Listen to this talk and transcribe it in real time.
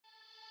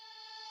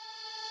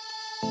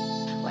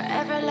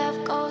Wherever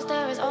love goes,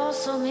 there is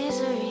also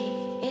misery.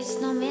 It's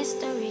no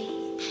mystery.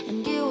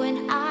 And you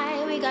and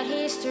I, we got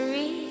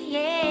history,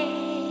 yeah.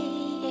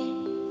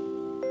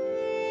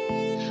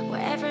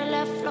 Wherever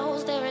love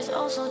flows, there is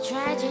also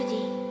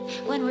tragedy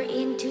when we're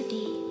in too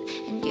deep.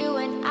 And you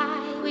and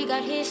I, we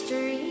got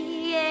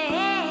history,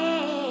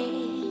 yeah.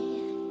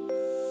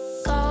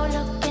 Go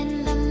look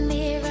in the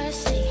mirror,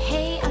 say,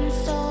 hey, I'm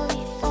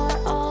sorry for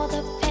all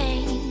the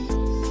pain.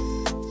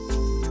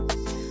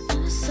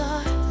 I'm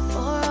sorry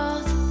for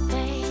all the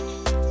pain.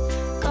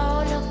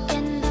 Go look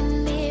in the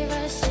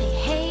mirror, say,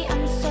 hey,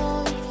 I'm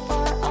sorry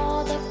for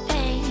all the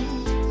pain.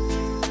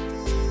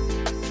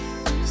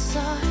 I'm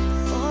sorry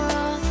for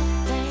all the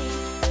pain.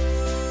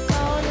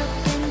 Go look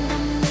in the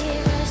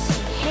mirror,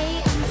 say, hey,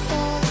 I'm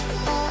sorry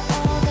for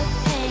all the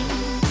pain.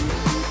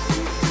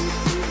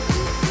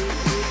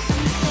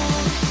 I'm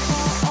sorry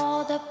for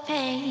all the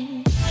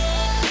pain.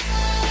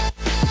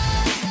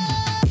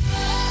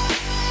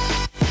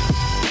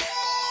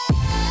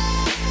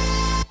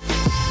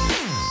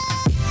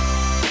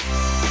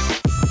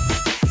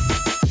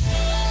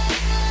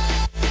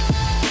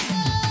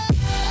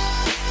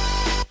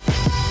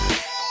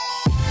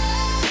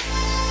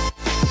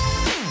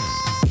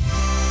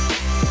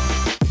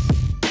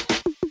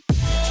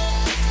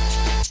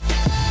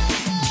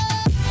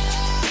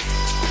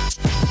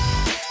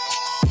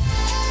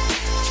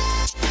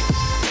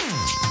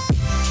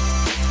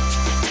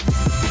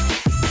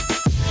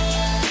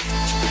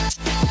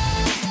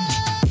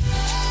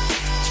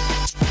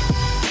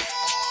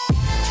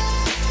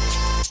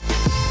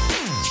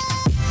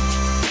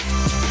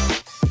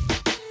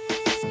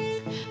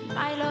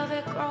 My love,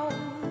 it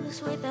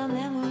grows with the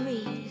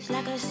memories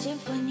like a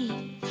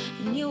symphony.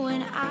 And you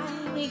and I,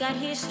 we got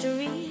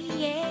history,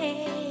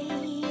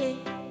 yeah.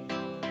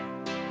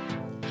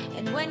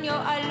 And when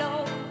you're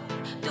alone,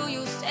 do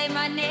you say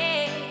my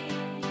name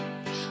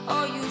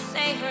or you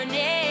say her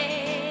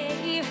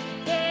name?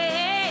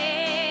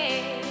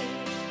 Yeah.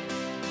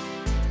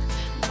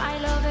 My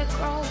love, it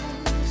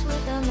grows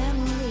with the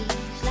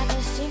memories like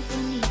a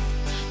symphony.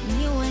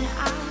 And you and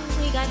I,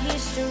 we got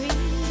history.